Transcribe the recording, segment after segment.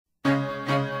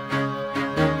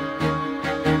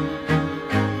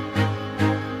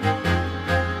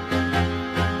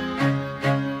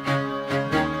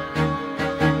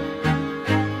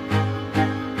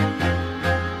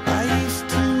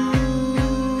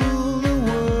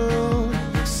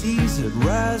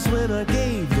rise when I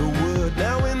gave the word.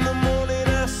 Now in the morning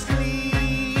I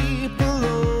sleep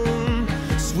alone.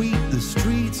 Sweep the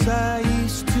streets I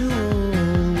used to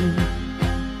own.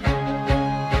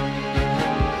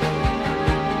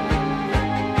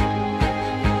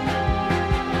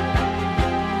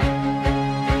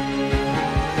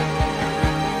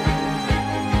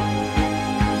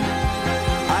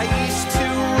 I used to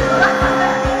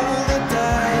roll the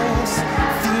dice,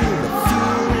 feel the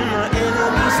fuel in my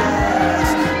enemy's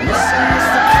eyes. Listen as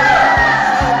the crowd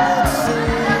would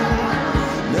sing.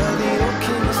 Now the old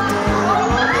king is dead,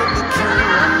 long live the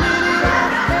king.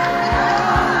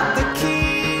 The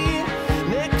key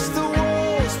next the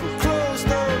walls were closed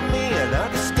on me, and I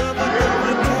discovered that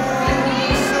my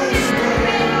castle stood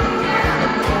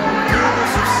upon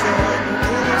pillars of sand,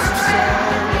 pillars of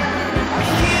sand. I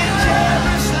hear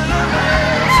Jerusalem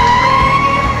bells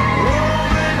ringing,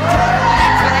 Roman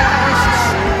Catholic choirs are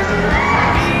singing.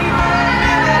 Be my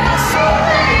mirror, my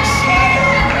sword and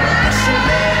shield,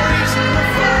 missionaries in the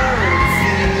foreign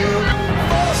field.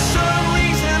 For some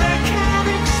reason I can't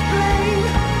explain,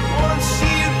 once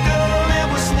you'd gone it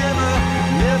was never,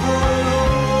 never an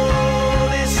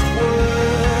honest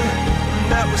word. And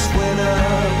that was when I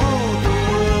ruled the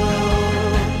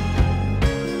world.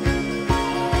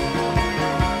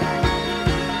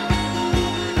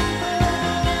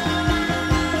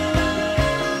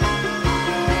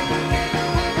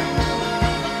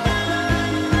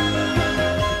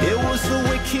 It was the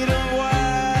wicked and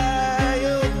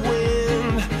wild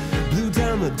wind, blew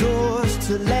down the doors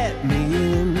to let me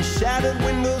in. Shattered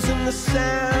windows and the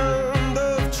sound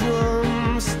of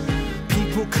drums.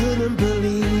 People couldn't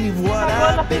believe what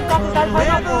I'd become. A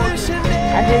gente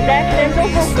Revolutionary deve ter um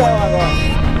fogão agora.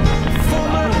 for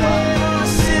my head on a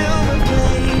silver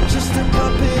blade, just a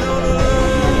puppet on a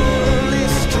lonely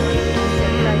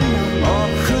string. Oh,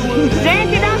 who would have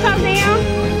Gente, dá um sozinho.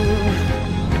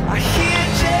 I hear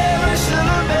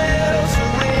Jerusalem bells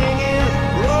are ringing,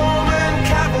 Roman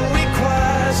cavalry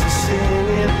choirs are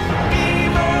singing. Be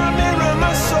my mirror,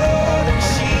 my sword and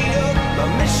shield, my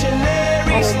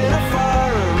missionaries in a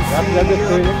foreign field.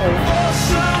 For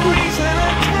some reason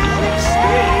I can't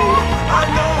explain, I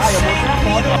know Saint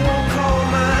Peter won't call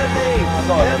my name.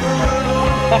 Never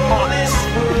an honest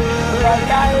word,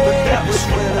 but that was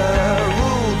when I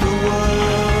ruled the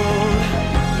world.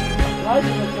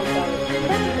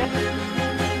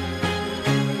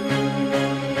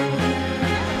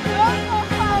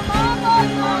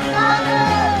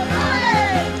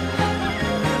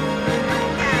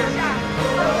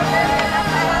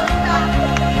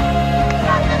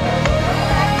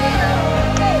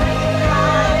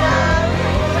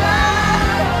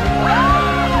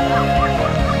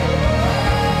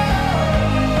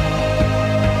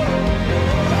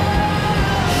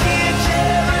 Hear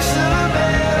Jerusalem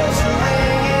bells are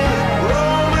ringing,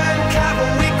 Roman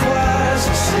cavalry choirs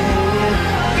are singing.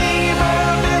 Be my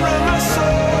mirror, my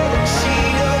sword and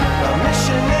shield, my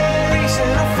missionaries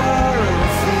in a foreign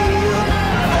field.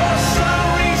 For some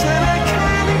reason I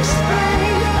can't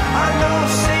explain, I know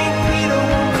Saint Peter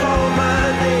won't call my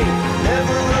name.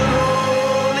 Never an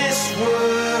honest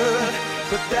word,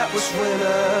 but that was when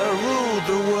I ruled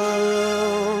the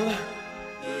world.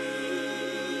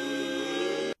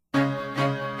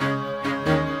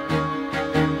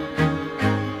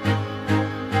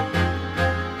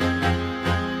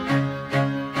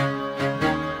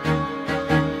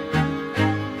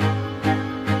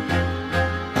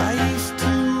 I used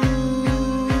to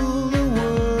rule the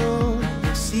world.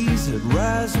 Seas would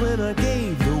rise when I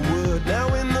gave the word.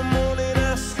 Now in the morning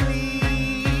I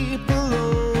sleep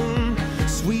alone.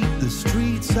 Sweep the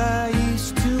streets I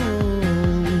used to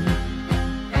own.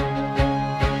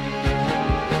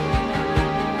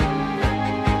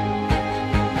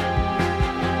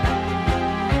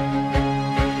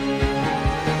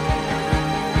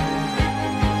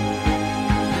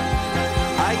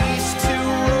 I used to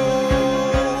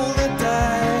roll the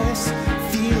dice,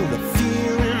 feel the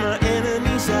fear in my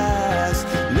enemy's eyes.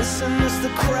 Listen as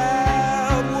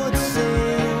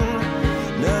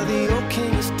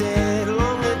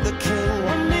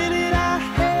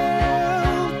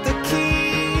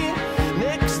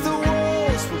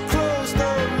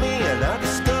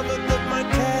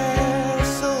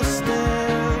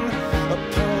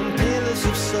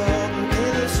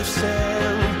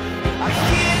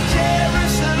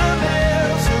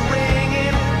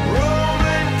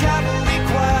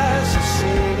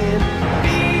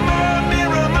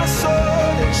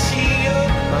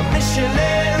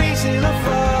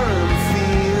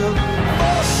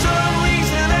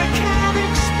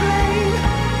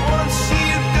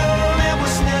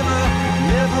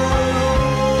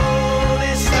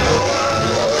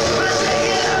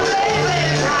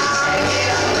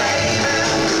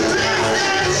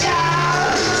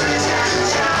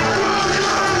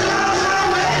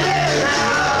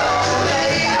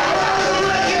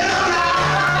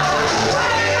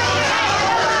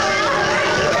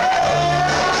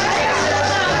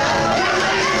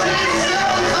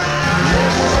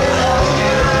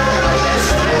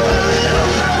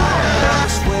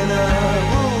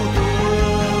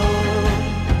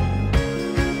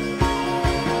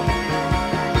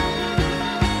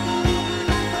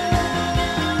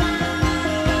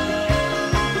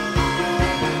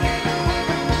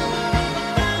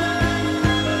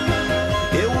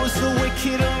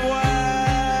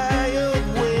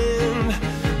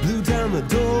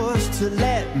the doors to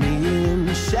let me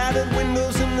in. Shattered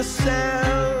windows and the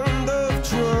sound of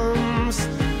drums.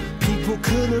 People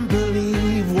couldn't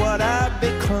believe what I'd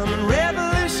become. And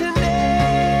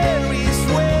revolutionaries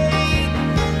wait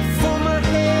for my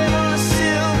head on a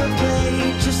silver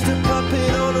plate, just a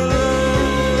puppet on a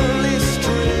lonely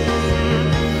string.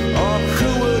 Oh, who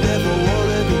would ever want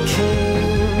to be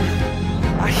king?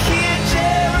 I hear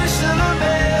Jerusalem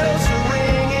bells are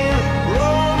ringing,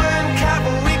 Roman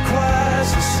cavalry choirs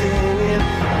are singing.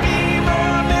 Be my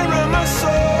mirror, my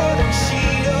sword and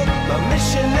shield, my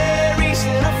missionaries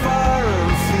in a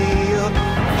foreign field.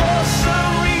 For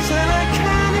some reason I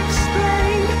can't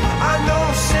explain, I know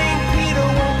St. Peter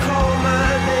won't call my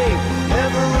name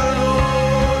ever an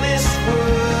honest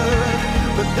word,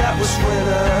 but that was when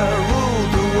I ruled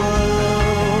the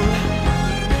world.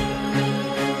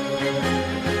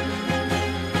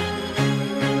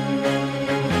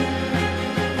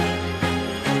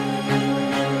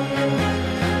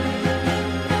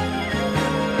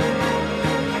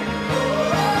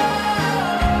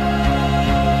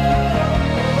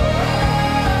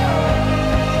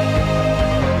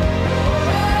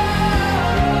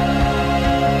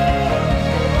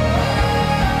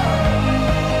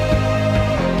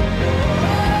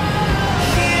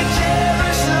 Hear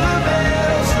Jerusalem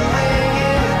bells are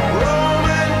ringing,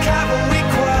 Roman cavalry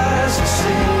choirs are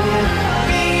singing.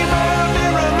 Be my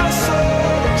mirror, my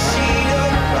sword and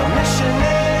shield, my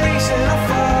missionaries in a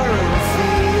foreign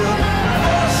field.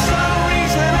 For some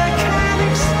reason I can't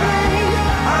explain,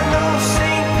 I know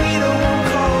St. Peter won't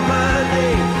call my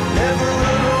name never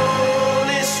an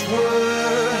honest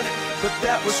word, but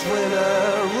that was when I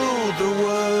ruled the world.